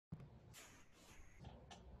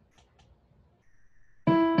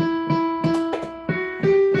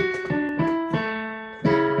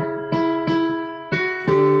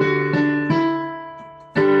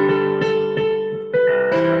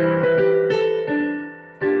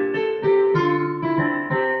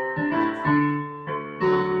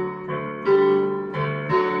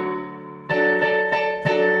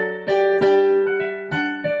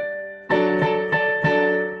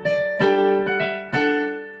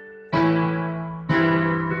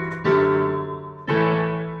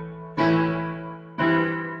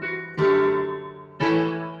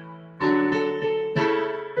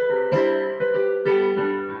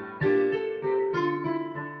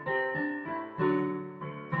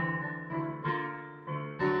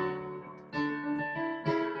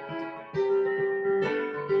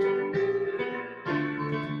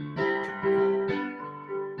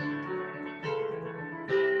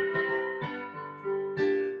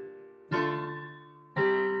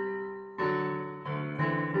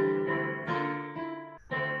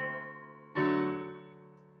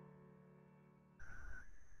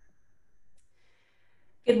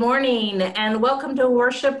Good morning and welcome to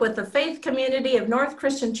worship with the faith community of North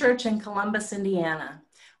Christian Church in Columbus, Indiana.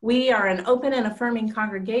 We are an open and affirming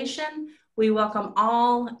congregation. We welcome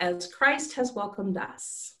all as Christ has welcomed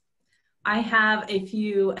us. I have a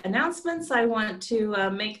few announcements I want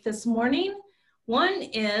to make this morning. One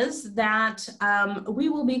is that we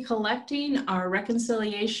will be collecting our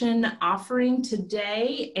reconciliation offering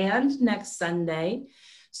today and next Sunday.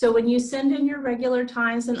 So when you send in your regular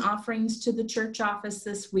tithes and offerings to the church office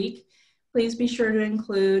this week, please be sure to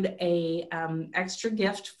include a extra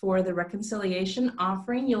gift for the reconciliation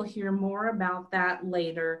offering. You'll hear more about that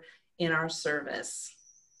later in our service.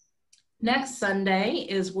 Next Sunday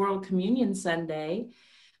is World Communion Sunday.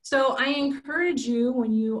 So I encourage you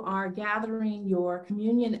when you are gathering your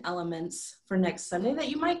communion elements for next Sunday that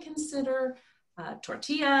you might consider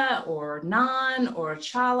tortilla or naan or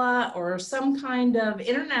challah or some kind of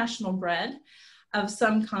international bread of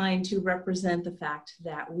some kind to represent the fact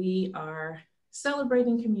that we are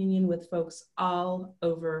celebrating communion with folks all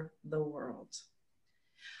over the world.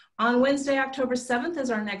 On Wednesday, October 7th is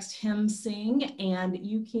our next hymn sing, and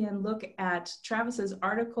you can look at Travis's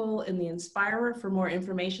article in the Inspirer for more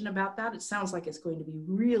information about that. It sounds like it's going to be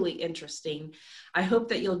really interesting. I hope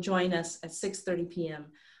that you'll join us at 6:30 p.m.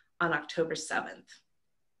 on October 7th.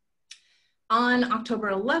 On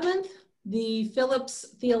October 11th, the Phillips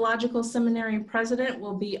Theological Seminary president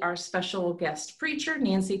will be our special guest preacher,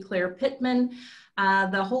 Nancy Claire Pittman.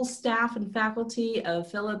 The whole staff and faculty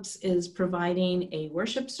of Phillips is providing a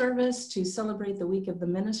worship service to celebrate the week of the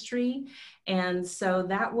ministry. And so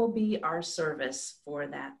that will be our service for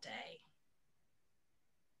that day.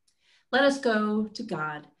 Let us go to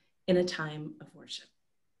God in a time of worship.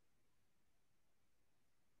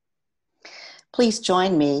 Please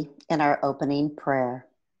join me in our opening prayer.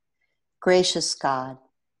 Gracious God,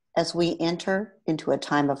 as we enter into a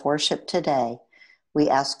time of worship today, we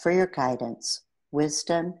ask for your guidance,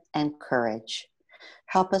 wisdom, and courage.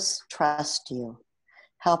 Help us trust you.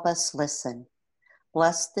 Help us listen.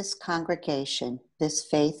 Bless this congregation, this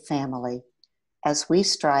faith family, as we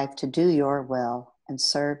strive to do your will and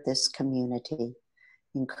serve this community.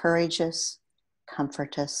 Encourage us,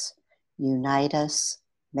 comfort us, unite us,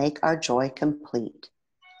 make our joy complete.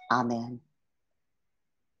 Amen.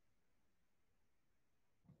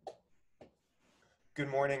 Good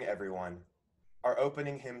morning, everyone. Our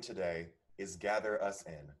opening hymn today is Gather Us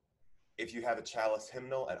In. If you have a chalice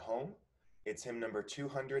hymnal at home, it's hymn number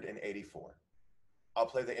 284. I'll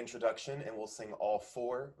play the introduction and we'll sing all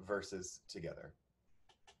 4 verses together.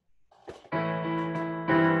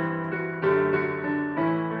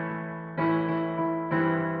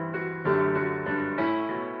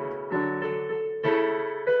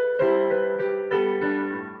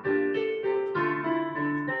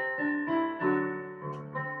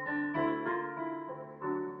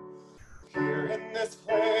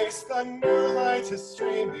 The new light is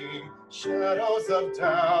streaming, shadows of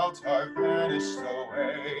doubt are vanished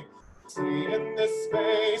away. See in this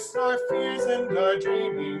space our fears and our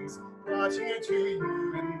dreamings, brought here to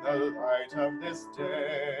you in the light of this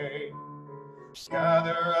day.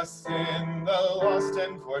 Gather us in, the lost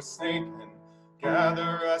and forsaken,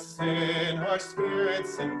 gather us in, our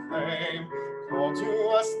spirits inflame. Call to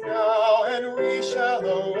us now and we shall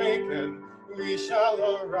awaken. We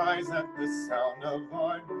shall arise at the sound of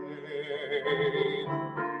our name.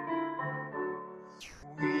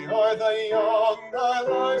 We are the young, our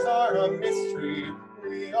lives are a mystery.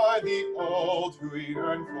 We are the old who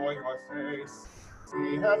yearn for your face.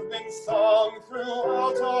 We have been sung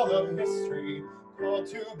throughout all of history, called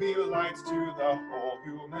to be lights to the whole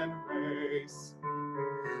human race.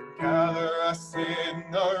 Gather us in,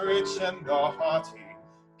 the rich and the haughty.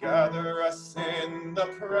 Gather us in, the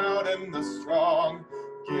proud and the strong.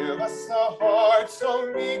 Give us a heart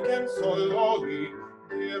so meek and so lowly.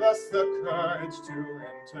 Give us the courage to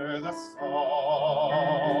enter the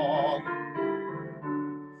song.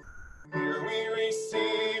 Here we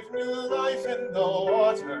receive new life in the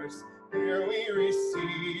waters. Here we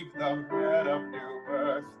receive the bread of new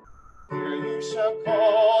birth. Here you shall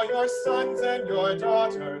call your sons and your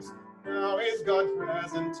daughters. Now is God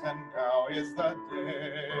present and now is the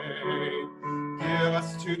day. Give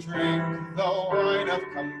us to drink the wine of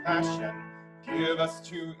compassion. Give us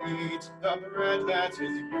to eat the bread that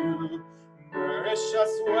is you. Nourish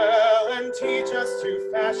us well and teach us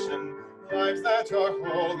to fashion lives that are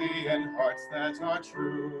holy and hearts that are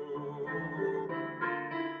true.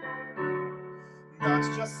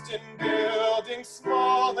 Not just in buildings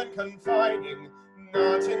small and confining,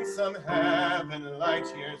 not in some heaven light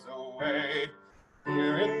years away.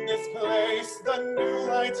 Here in this place the new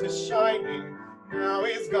light is shining. Now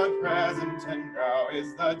is God present, and now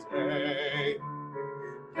is the day.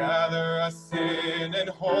 Gather us in and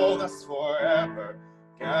hold us forever.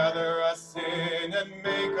 Gather us in and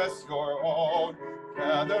make us your own.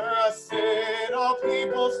 Gather us in, all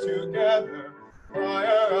peoples together.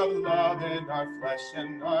 Fire of love in our flesh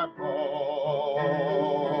and our bone.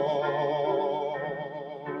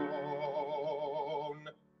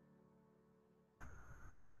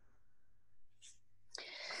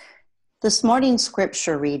 This morning's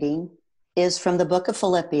scripture reading is from the book of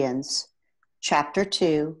Philippians, chapter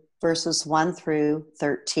 2, verses 1 through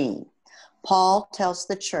 13. Paul tells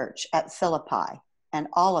the church at Philippi and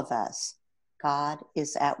all of us, God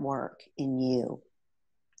is at work in you.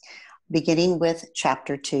 Beginning with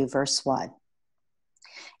chapter 2, verse 1.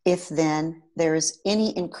 If then there is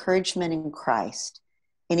any encouragement in Christ,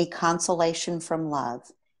 any consolation from love,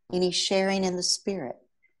 any sharing in the Spirit,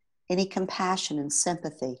 any compassion and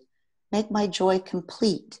sympathy, make my joy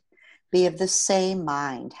complete. Be of the same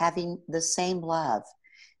mind, having the same love,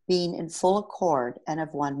 being in full accord and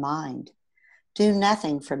of one mind. Do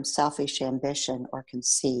nothing from selfish ambition or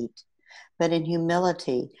conceit, but in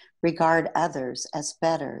humility regard others as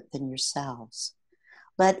better than yourselves.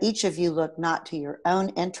 Let each of you look not to your own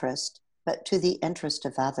interest, but to the interest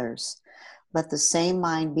of others. Let the same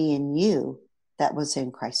mind be in you that was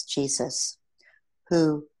in Christ Jesus,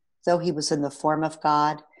 who, though he was in the form of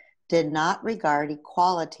God, did not regard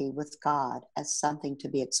equality with God as something to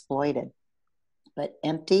be exploited, but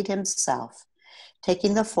emptied himself,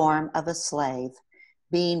 taking the form of a slave,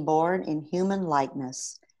 being born in human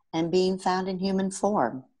likeness, and being found in human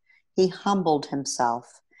form. He humbled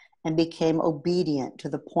himself and became obedient to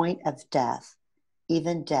the point of death,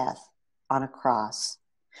 even death on a cross.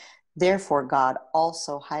 Therefore God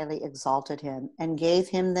also highly exalted him and gave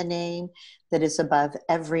him the name that is above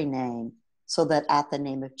every name, so that at the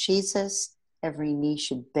name of Jesus, every knee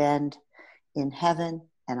should bend in heaven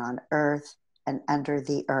and on earth and under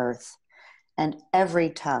the earth, and every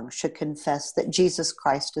tongue should confess that Jesus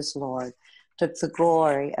Christ is Lord, to the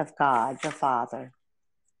glory of God the Father.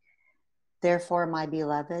 Therefore, my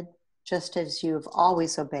beloved, just as you have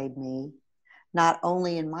always obeyed me, not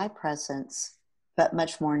only in my presence, but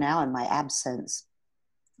much more now in my absence,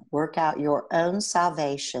 work out your own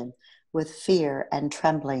salvation with fear and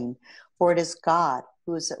trembling, for it is God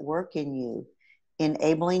who is at work in you,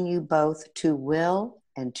 enabling you both to will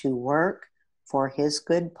and to work for his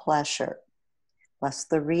good pleasure. Bless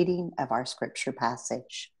the reading of our scripture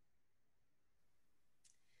passage.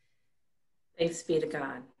 Thanks be to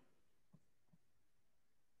God.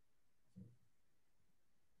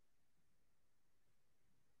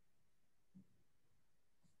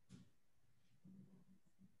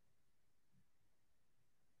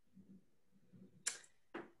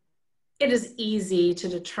 It is easy to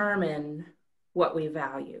determine what we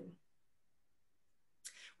value.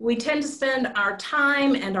 We tend to spend our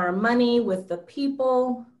time and our money with the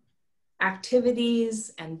people,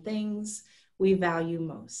 activities, and things we value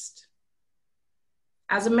most.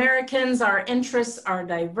 As Americans, our interests are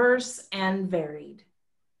diverse and varied.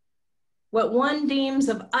 What one deems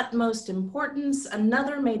of utmost importance,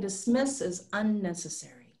 another may dismiss as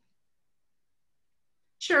unnecessary.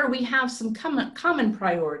 Sure, we have some common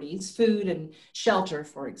priorities, food and shelter,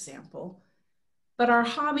 for example, but our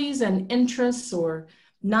hobbies and interests or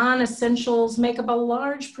non-essentials make up a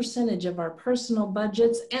large percentage of our personal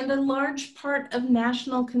budgets and a large part of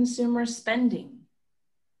national consumer spending.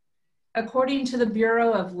 According to the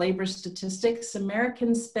Bureau of Labor Statistics,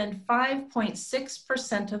 Americans spend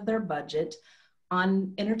 5.6% of their budget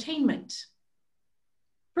on entertainment,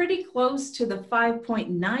 pretty close to the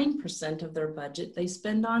 5.9% of their budget they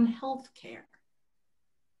spend on health care.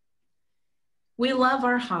 We love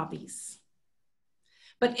our hobbies,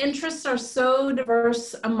 but interests are so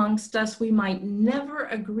diverse amongst us, we might never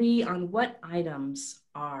agree on what items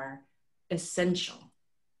are essential.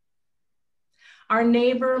 Our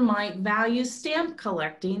neighbor might value stamp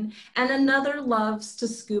collecting and another loves to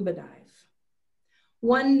scuba dive.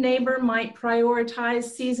 One neighbor might prioritize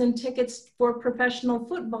season tickets for professional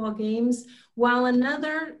football games, while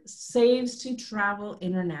another saves to travel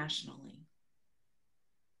internationally.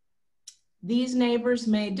 These neighbors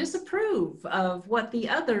may disapprove of what the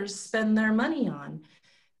others spend their money on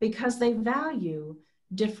because they value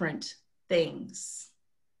different things.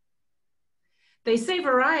 They say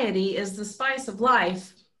variety is the spice of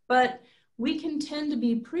life, but we can tend to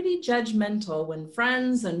be pretty judgmental when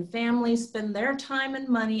friends and family spend their time and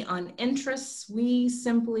money on interests we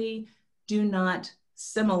simply do not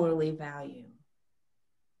similarly value.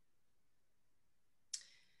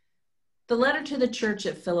 The letter to the church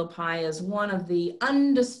at Philippi is one of the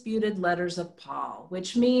undisputed letters of Paul,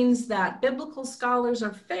 which means that biblical scholars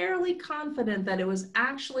are fairly confident that it was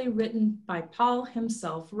actually written by Paul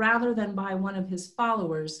himself rather than by one of his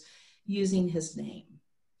followers using his name.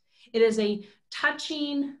 It is a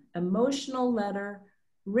touching, emotional letter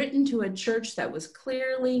written to a church that was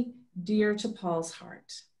clearly dear to Paul's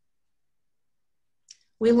heart.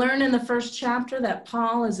 We learn in the first chapter that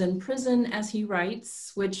Paul is in prison as he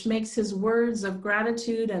writes, which makes his words of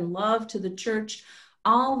gratitude and love to the church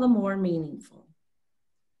all the more meaningful.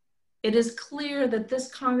 It is clear that this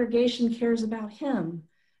congregation cares about him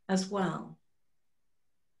as well.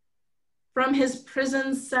 From his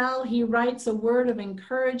prison cell, he writes a word of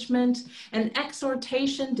encouragement, an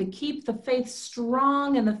exhortation to keep the faith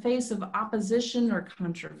strong in the face of opposition or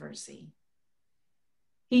controversy.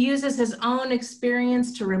 He uses his own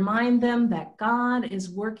experience to remind them that God is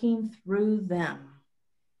working through them,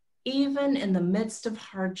 even in the midst of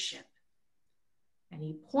hardship. And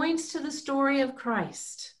he points to the story of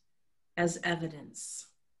Christ as evidence.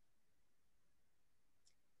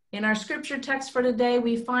 In our scripture text for today,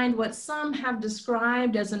 we find what some have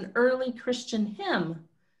described as an early Christian hymn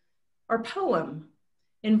or poem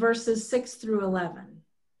in verses 6 through 11.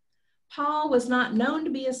 Paul was not known to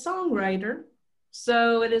be a songwriter,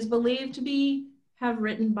 so it is believed to have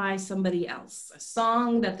written by somebody else, a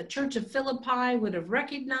song that the church of Philippi would have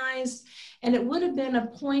recognized, and it would have been a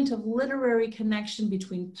point of literary connection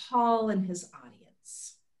between Paul and his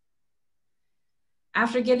audience.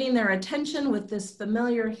 After getting their attention with this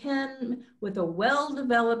familiar hymn with a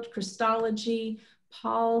well-developed Christology,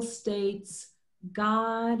 Paul states,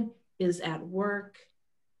 God is at work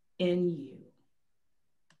in you.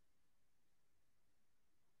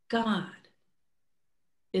 God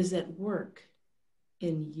is at work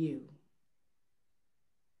in you.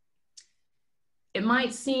 It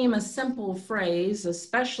might seem a simple phrase,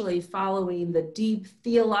 especially following the deep,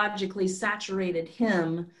 theologically saturated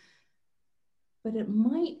hymn, but it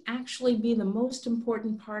might actually be the most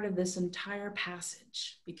important part of this entire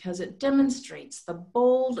passage because it demonstrates the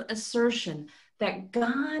bold assertion that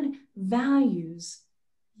God values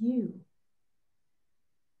you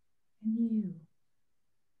and you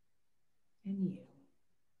and you.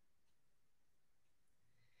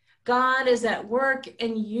 God is at work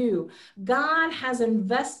in you. God has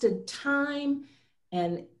invested time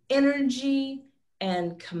and energy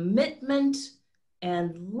and commitment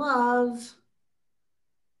and love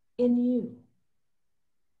in you.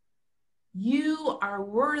 You are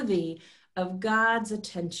worthy of God's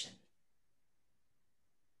attention.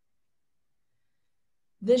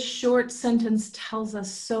 This short sentence tells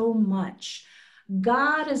us so much.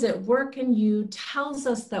 God is at work in you tells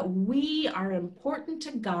us that we are important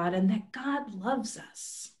to God and that God loves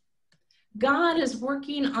us. God is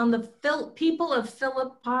working on the people of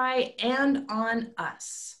Philippi and on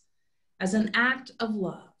us as an act of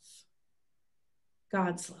love,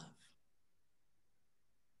 God's love.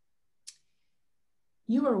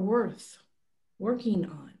 You are worth working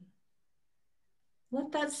on.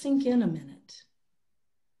 Let that sink in a minute.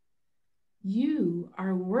 You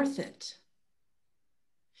are worth it.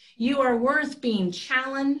 You are worth being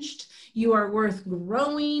challenged. You are worth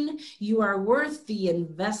growing. You are worth the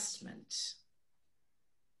investment.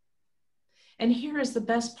 And here is the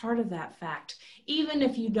best part of that fact. Even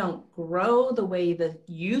if you don't grow the way that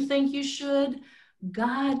you think you should,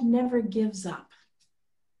 God never gives up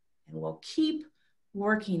and will keep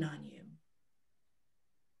working on you.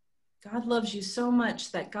 God loves you so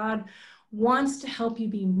much that God wants to help you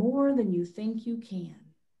be more than you think you can.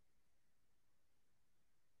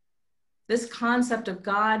 This concept of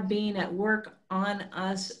God being at work on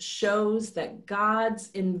us shows that God's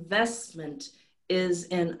investment is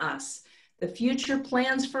in us. The future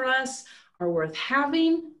plans for us are worth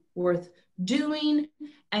having, worth doing,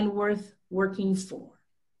 and worth working for.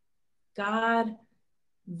 God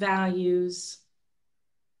values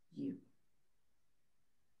you.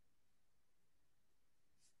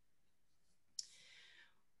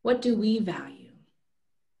 What do we value?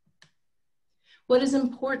 What is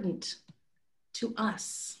important to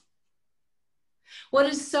us? What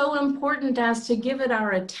is so important as to give it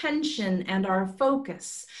our attention and our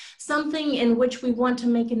focus, something in which we want to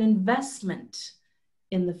make an investment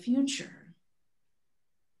in the future?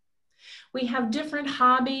 We have different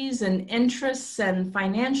hobbies and interests and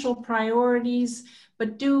financial priorities,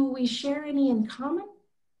 but do we share any in common?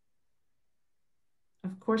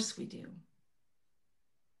 Of course we do.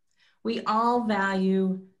 We all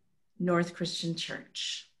value North Christian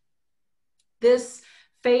Church. This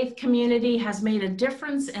faith community has made a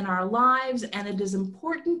difference in our lives, and it is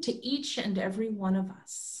important to each and every one of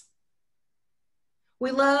us. We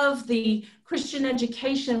love the Christian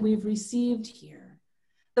education we've received here,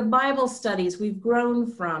 the Bible studies we've grown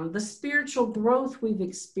from, the spiritual growth we've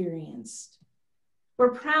experienced. We're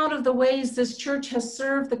proud of the ways this church has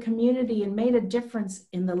served the community and made a difference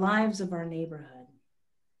in the lives of our neighborhood.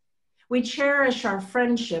 We cherish our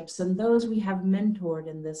friendships and those we have mentored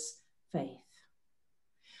in this faith.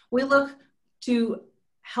 We look to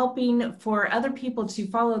helping for other people to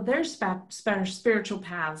follow their spiritual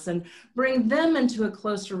paths and bring them into a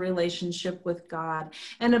closer relationship with God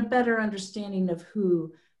and a better understanding of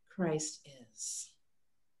who Christ is.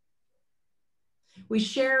 We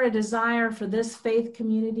share a desire for this faith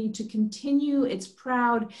community to continue its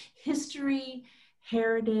proud history,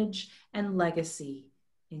 heritage, and legacy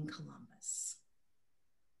in Columbus.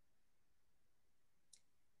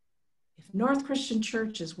 If North Christian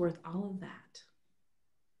Church is worth all of that,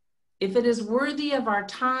 if it is worthy of our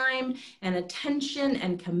time and attention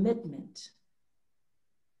and commitment,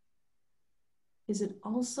 is it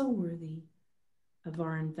also worthy of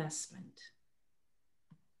our investment?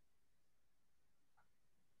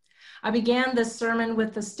 I began this sermon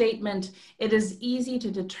with the statement, "It is easy to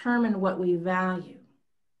determine what we value."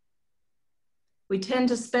 We tend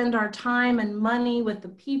to spend our time and money with the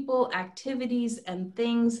people, activities, and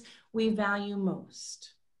things we value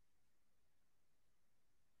most.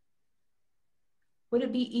 Would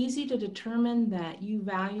it be easy to determine that you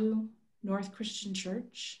value North Christian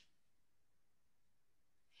Church?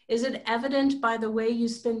 Is it evident by the way you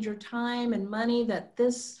spend your time and money that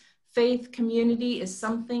this faith community is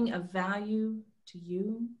something of value to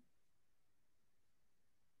you?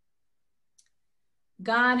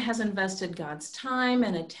 God has invested God's time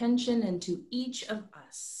and attention into each of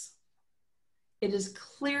us. It is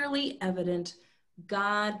clearly evident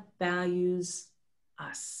God values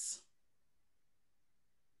us.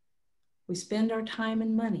 We spend our time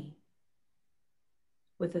and money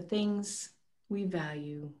with the things we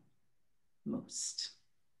value most.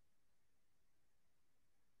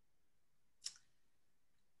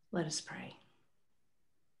 Let us pray.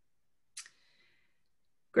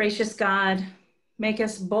 Gracious God, make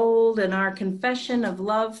us bold in our confession of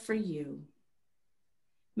love for you.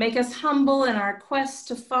 Make us humble in our quest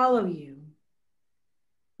to follow you.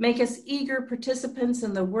 Make us eager participants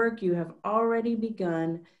in the work you have already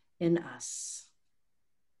begun in us.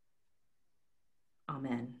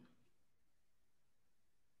 Amen.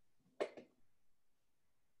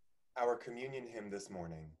 Our communion hymn this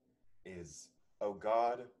morning is "O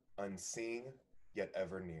God, unseen yet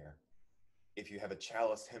ever near." If you have a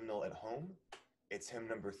chalice hymnal at home, it's hymn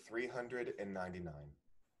number 399.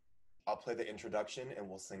 I'll play the introduction and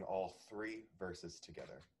we'll sing all 3 verses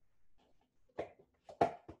together.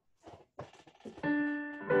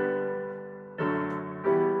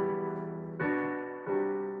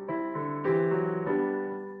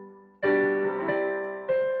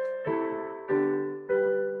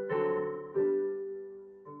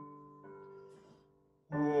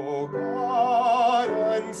 O God,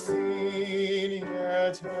 unseen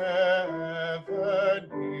yet ever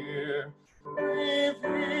near,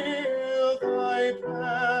 reveal thy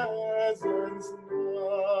presence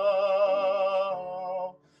now,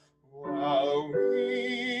 while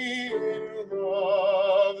we in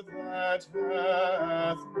love that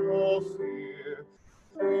hath no fear,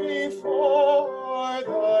 before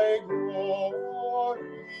thy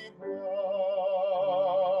glory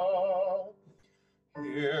bow.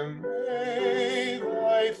 Here may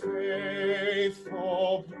thy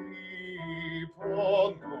faithful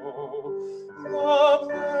people know the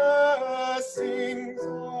blessings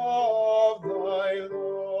of thy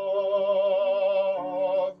love,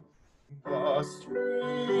 the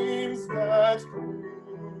streams that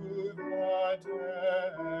through the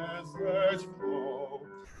desert flow,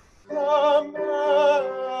 the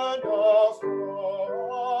manna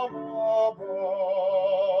from above.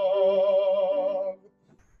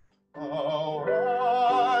 A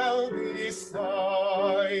while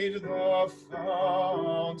beside the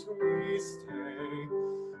fount we stay,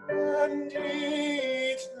 and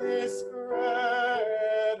eat this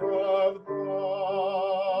bread of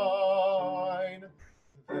thine,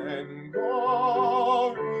 then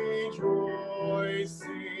go rejoicing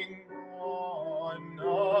on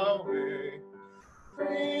our way,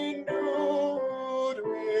 renewed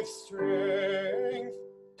with strength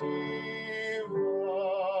divine.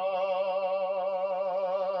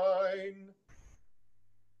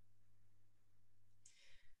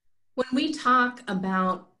 When we talk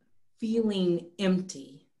about feeling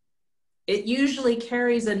empty, it usually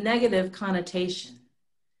carries a negative connotation.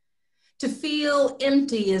 To feel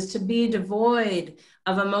empty is to be devoid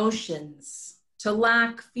of emotions, to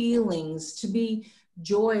lack feelings, to be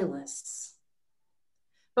joyless.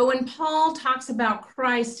 But when Paul talks about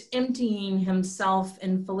Christ emptying himself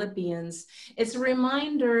in Philippians, it's a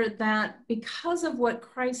reminder that because of what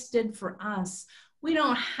Christ did for us, we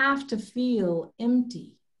don't have to feel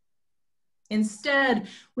empty. Instead,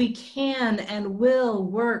 we can and will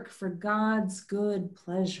work for God's good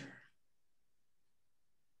pleasure.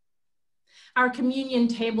 Our communion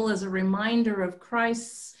table is a reminder of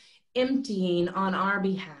Christ's emptying on our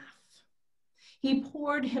behalf. He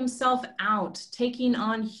poured himself out, taking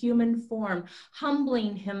on human form,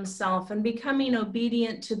 humbling himself and becoming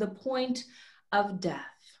obedient to the point of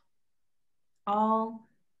death, all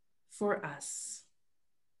for us.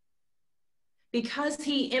 Because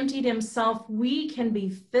he emptied himself, we can be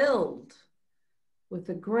filled with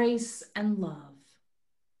the grace and love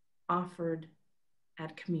offered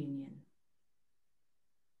at communion.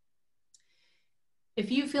 If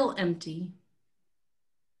you feel empty,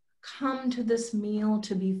 come to this meal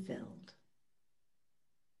to be filled.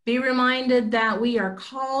 Be reminded that we are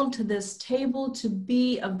called to this table to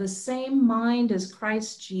be of the same mind as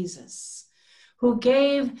Christ Jesus, who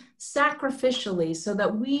gave sacrificially so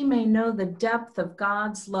that we may know the depth of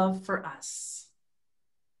God's love for us.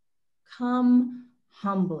 Come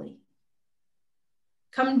humbly.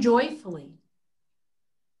 Come joyfully.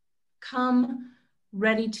 Come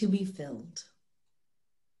ready to be filled.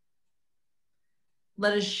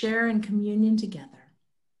 Let us share in communion together,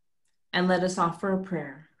 and let us offer a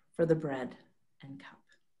prayer for the bread and cup.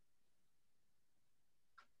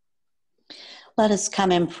 Let us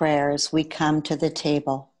come in prayer as we come to the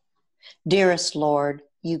table. Dearest Lord,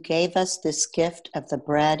 you gave us this gift of the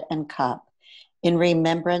bread and cup in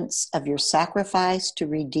remembrance of your sacrifice to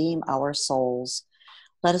redeem our souls.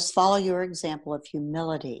 Let us follow your example of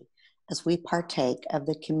humility as we partake of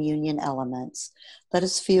the communion elements. Let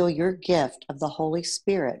us feel your gift of the Holy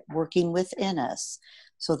Spirit working within us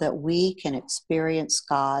so that we can experience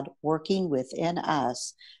God working within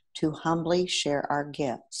us to humbly share our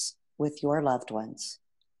gifts with your loved ones.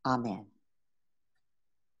 Amen.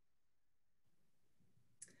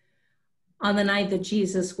 On the night that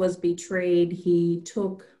Jesus was betrayed, he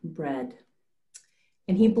took bread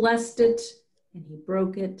and he blessed it and he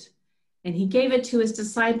broke it and he gave it to his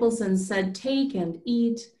disciples and said, "Take and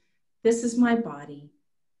eat. This is my body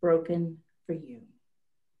broken for you."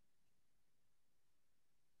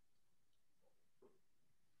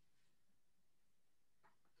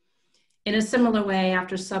 In a similar way,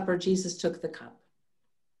 after supper, Jesus took the cup.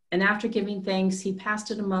 And after giving thanks, he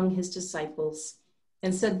passed it among his disciples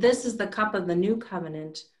and said, "This is the cup of the new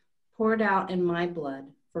covenant poured out in my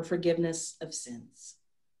blood for forgiveness of sins.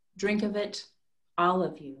 Drink of it, all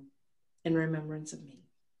of you, in remembrance of me."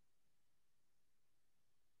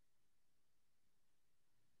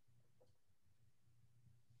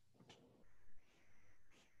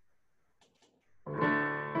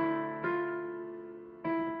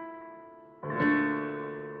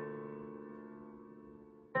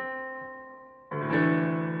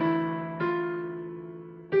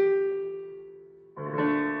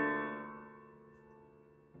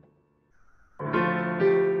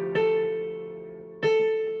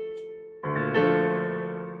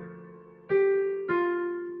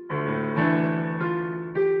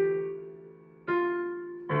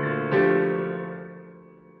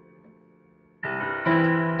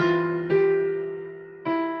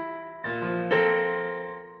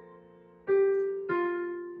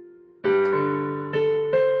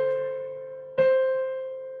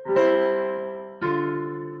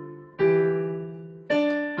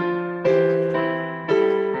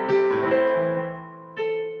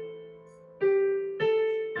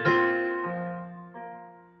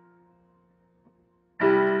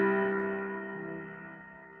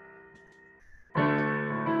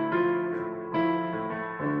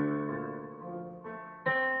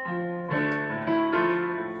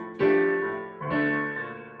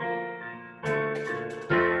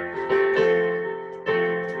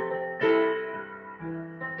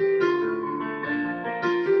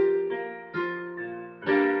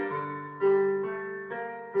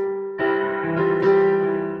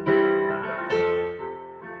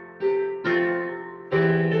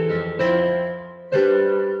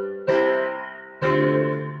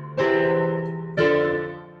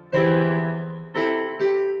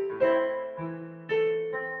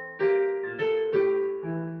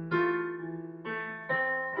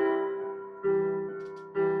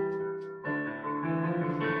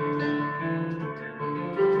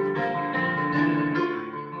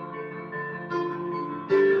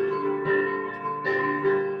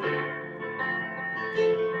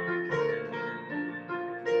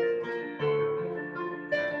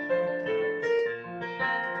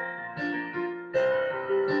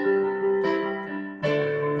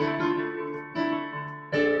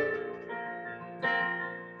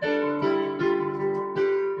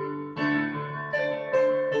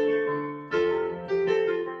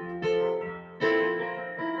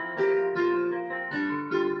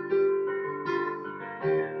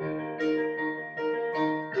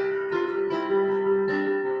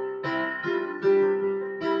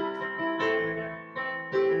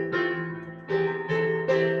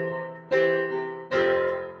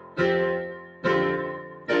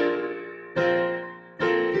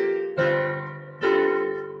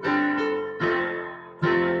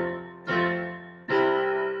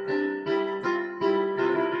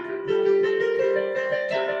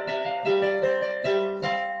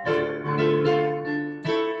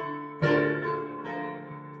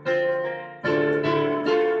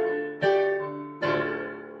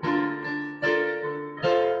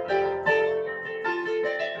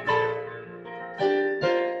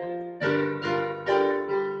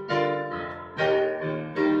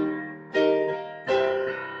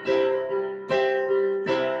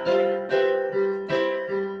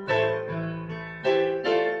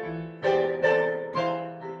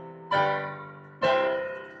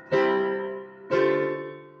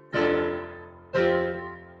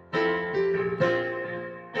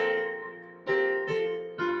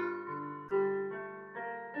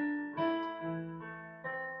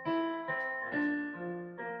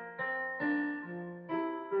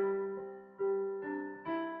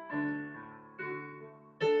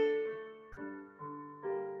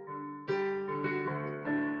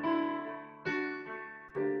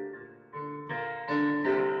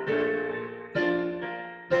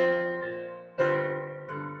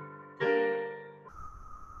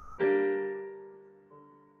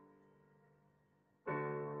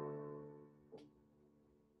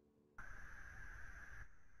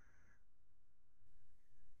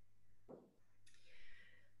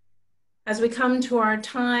 As we come to our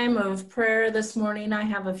time of prayer this morning, I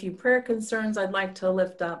have a few prayer concerns I'd like to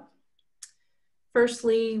lift up.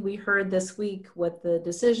 Firstly, we heard this week what the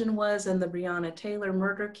decision was in the Breonna Taylor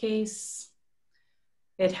murder case.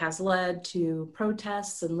 It has led to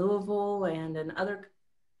protests in Louisville and in other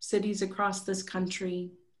cities across this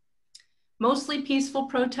country. Mostly peaceful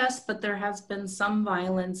protests, but there has been some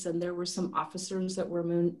violence and there were some officers that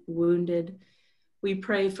were wounded. We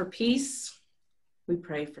pray for peace. We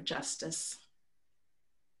pray for justice.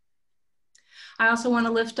 I also want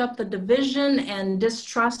to lift up the division and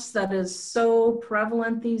distrust that is so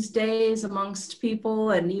prevalent these days amongst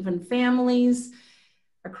people and even families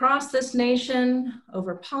across this nation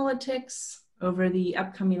over politics, over the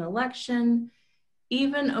upcoming election,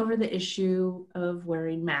 even over the issue of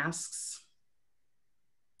wearing masks.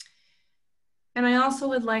 And I also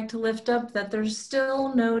would like to lift up that there's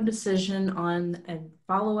still no decision on a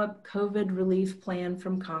follow-up COVID relief plan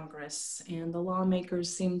from Congress, and the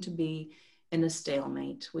lawmakers seem to be in a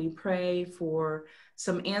stalemate. We pray for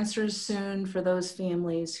some answers soon for those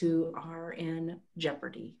families who are in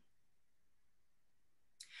jeopardy.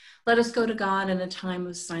 Let us go to God in a time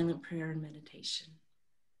of silent prayer and meditation.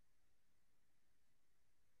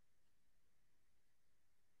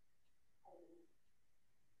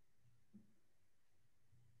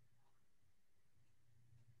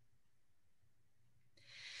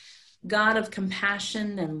 God of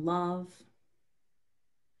compassion and love,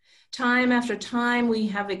 time after time we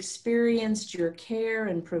have experienced your care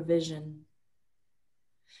and provision.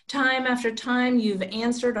 Time after time you've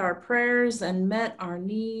answered our prayers and met our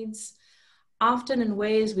needs, often in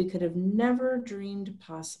ways we could have never dreamed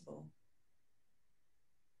possible.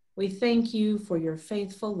 We thank you for your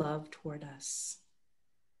faithful love toward us.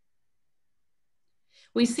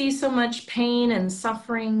 We see so much pain and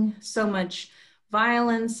suffering, so much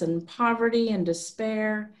violence and poverty and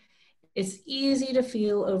despair. It's easy to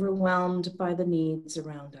feel overwhelmed by the needs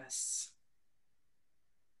around us.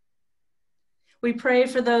 We pray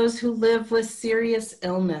for those who live with serious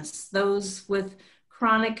illness, those with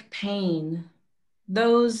chronic pain,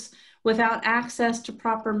 those without access to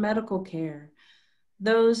proper medical care,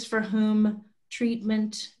 those for whom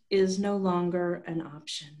treatment is no longer an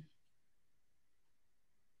option.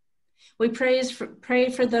 We pray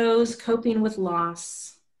for those coping with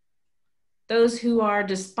loss, those who are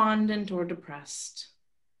despondent or depressed,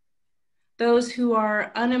 those who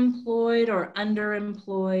are unemployed or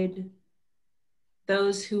underemployed,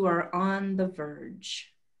 those who are on the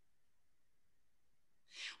verge.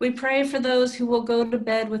 We pray for those who will go to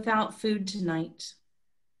bed without food tonight,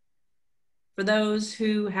 for those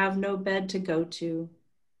who have no bed to go to,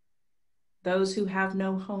 those who have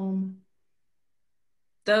no home,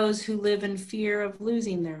 those who live in fear of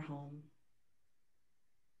losing their home.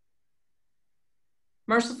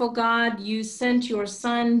 Merciful God, you sent your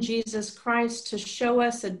Son, Jesus Christ, to show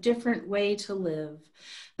us a different way to live,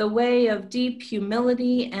 the way of deep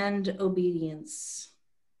humility and obedience.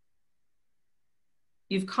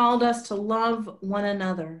 You've called us to love one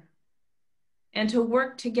another and to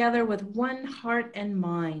work together with one heart and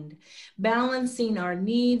mind, balancing our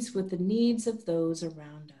needs with the needs of those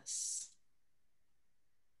around us.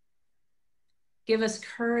 Give us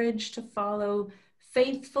courage to follow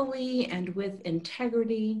faithfully and with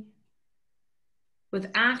integrity,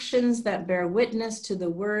 with actions that bear witness to the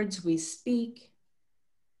words we speak,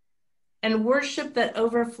 and worship that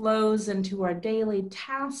overflows into our daily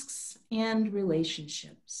tasks and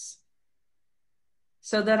relationships,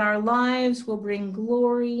 so that our lives will bring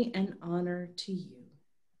glory and honor to you.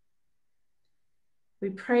 We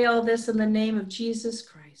pray all this in the name of Jesus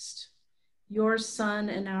Christ, your Son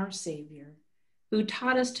and our Savior, who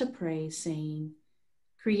taught us to pray, saying,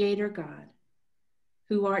 Creator God,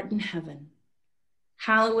 who art in heaven,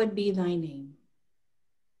 hallowed be thy name.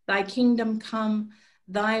 Thy kingdom come,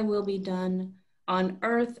 thy will be done on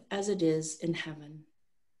earth as it is in heaven.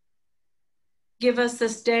 Give us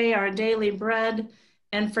this day our daily bread,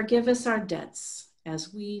 and forgive us our debts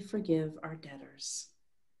as we forgive our debtors.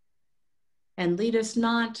 And lead us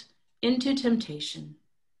not into temptation,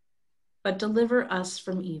 but deliver us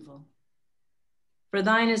from evil. For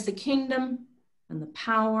thine is the kingdom and the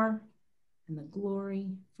power and the glory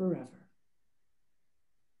forever.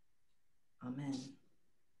 Amen.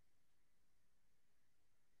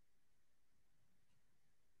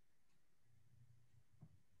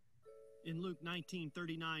 In Luke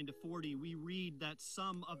 19:39-40, we read that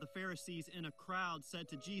some of the Pharisees in a crowd said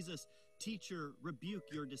to Jesus, "Teacher, rebuke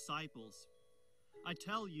your disciples." "I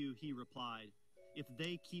tell you," he replied, "if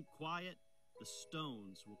they keep quiet, the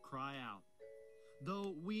stones will cry out."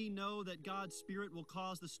 Though we know that God's Spirit will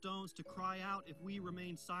cause the stones to cry out if we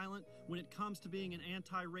remain silent, when it comes to being an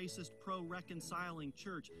anti-racist, pro-reconciling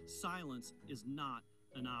church, silence is not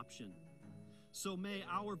an option. So may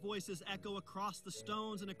our voices echo across the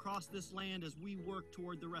stones and across this land as we work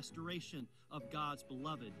toward the restoration of God's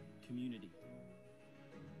beloved community.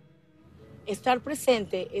 Estar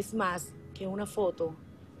presente es más que una foto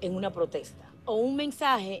en una protesta o un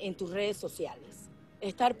mensaje en tus redes sociales.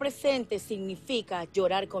 Estar presente significa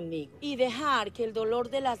llorar conmigo y dejar que el dolor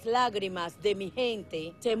de las lágrimas de mi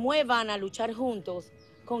gente se muevan a luchar juntos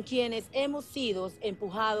con quienes hemos sido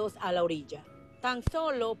empujados a la orilla. Tan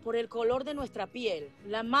solo por el color de nuestra piel,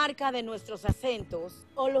 la marca de nuestros acentos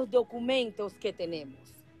o los documentos que tenemos.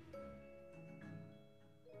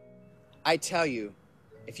 I tell you,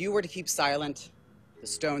 if you were to keep silent, the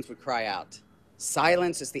stones would cry out.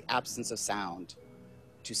 Silence is the absence of sound.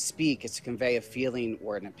 To speak is to convey a feeling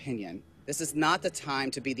or an opinion. This is not the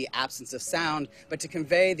time to be the absence of sound, but to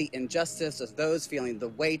convey the injustice of those feeling the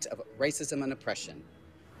weight of racism and oppression.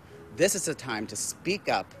 This is a time to speak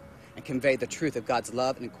up and convey the truth of God's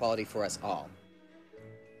love and equality for us all.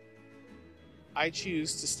 I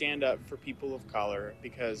choose to stand up for people of color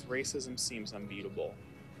because racism seems unbeatable.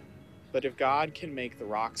 But if God can make the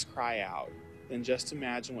rocks cry out, then just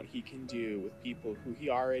imagine what he can do with people who he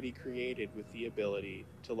already created with the ability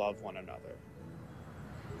to love one another.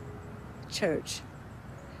 Church,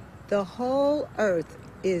 the whole earth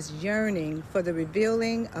is yearning for the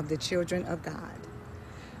revealing of the children of God.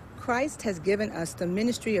 Christ has given us the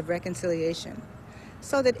ministry of reconciliation,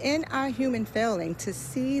 so that in our human failing to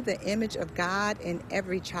see the image of God in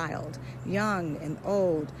every child, young and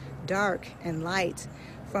old, dark and light,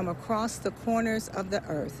 from across the corners of the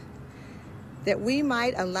earth, that we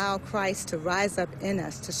might allow Christ to rise up in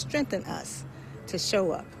us, to strengthen us, to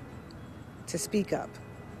show up, to speak up,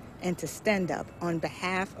 and to stand up on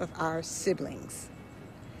behalf of our siblings.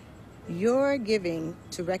 Your giving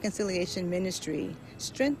to Reconciliation Ministry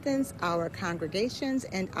strengthens our congregations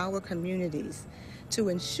and our communities to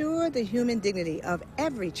ensure the human dignity of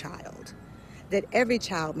every child, that every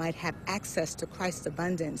child might have access to Christ's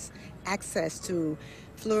abundance, access to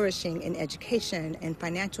flourishing in education and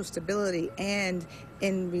financial stability and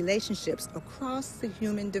in relationships across the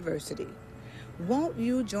human diversity. Won't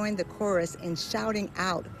you join the chorus in shouting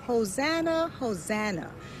out, Hosanna,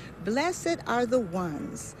 Hosanna, blessed are the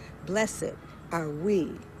ones, blessed are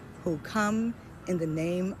we who come in the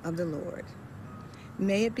name of the Lord.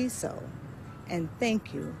 May it be so, and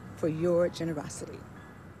thank you for your generosity.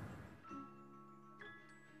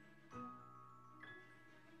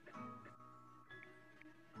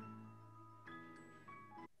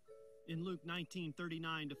 In Luke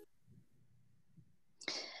 19:39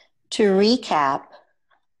 To recap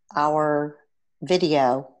our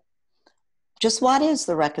video, just what is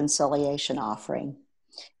the reconciliation offering?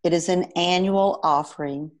 It is an annual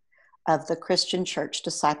offering of the Christian Church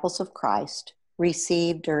Disciples of Christ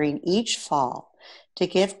received during each fall to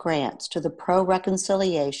give grants to the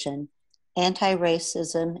pro-reconciliation,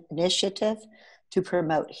 anti-racism initiative to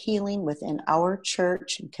promote healing within our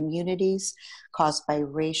church and communities caused by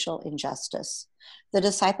racial injustice. The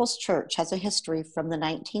Disciples Church has a history from the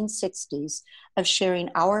 1960s of sharing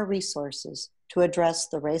our resources to address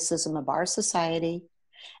the racism of our society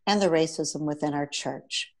and the racism within our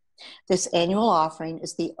church. This annual offering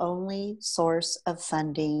is the only source of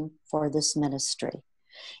funding for this ministry.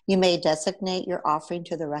 You may designate your offering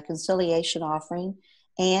to the reconciliation offering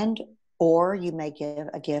or you may give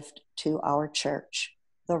a gift to our church.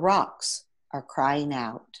 The rocks are crying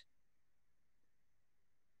out.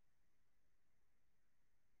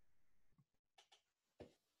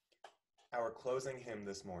 Our closing hymn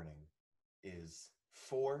this morning is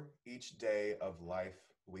For Each Day of Life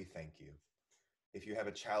We Thank You. If you have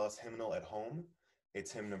a chalice hymnal at home,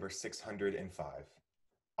 it's hymn number 605.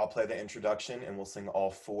 I'll play the introduction and we'll sing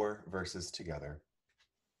all 4 verses together.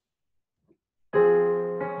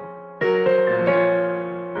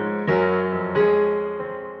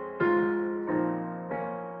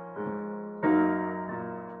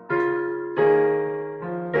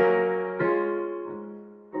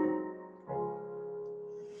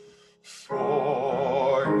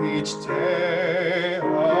 For each day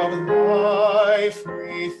of life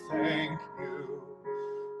we thank you,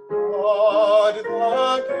 God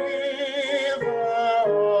the giver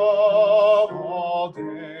of all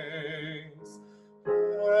days,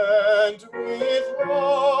 and with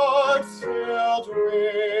hearts filled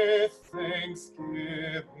with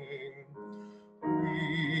thanksgiving,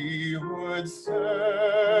 we would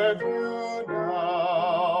serve you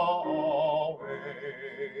now always,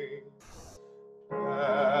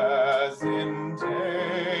 as in day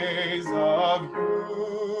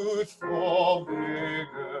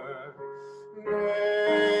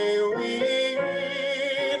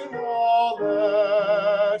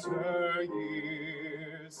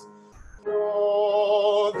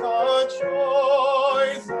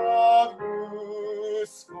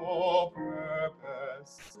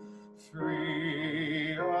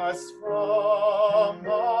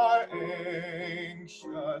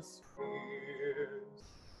us fears.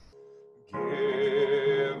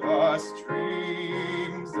 Give us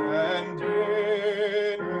dreams and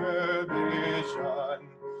inner vision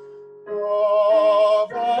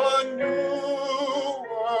of a new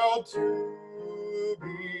world to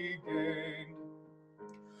be gained,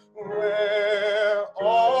 where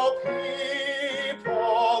all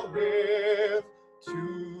people live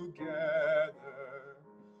together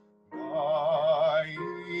by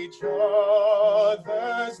each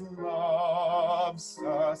other's love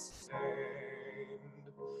sustained.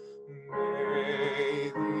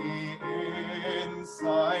 May the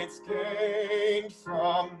insights gained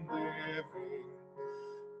from living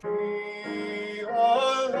be a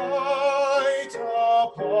light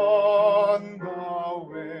upon the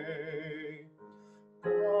way,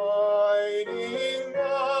 guiding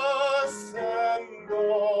us and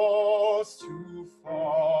those to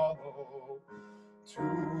follow to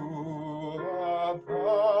a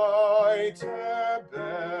brighter,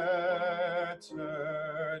 better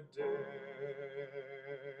day.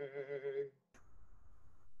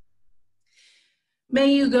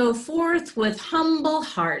 May you go forth with humble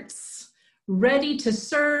hearts, ready to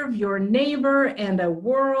serve your neighbor and a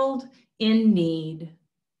world in need.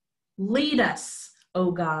 Lead us,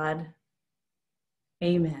 O God.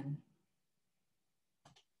 Amen.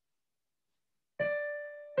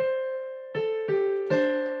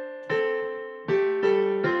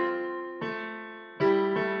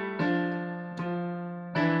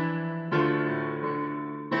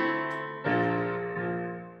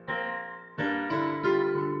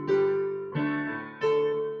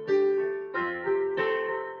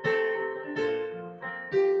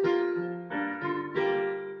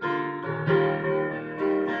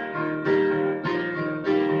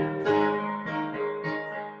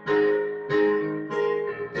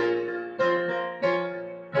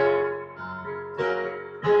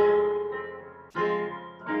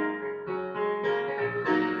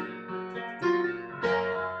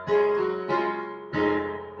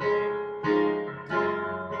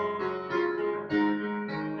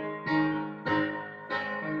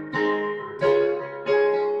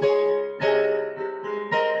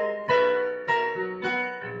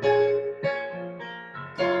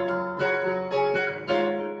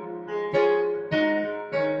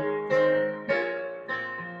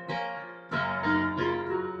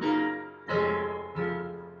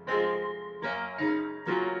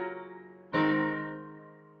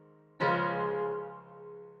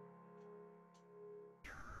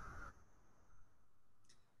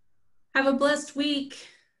 Have a blessed week.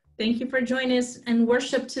 Thank you for joining us in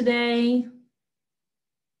worship today.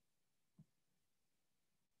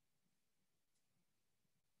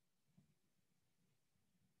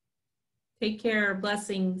 Take care.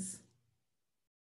 Blessings.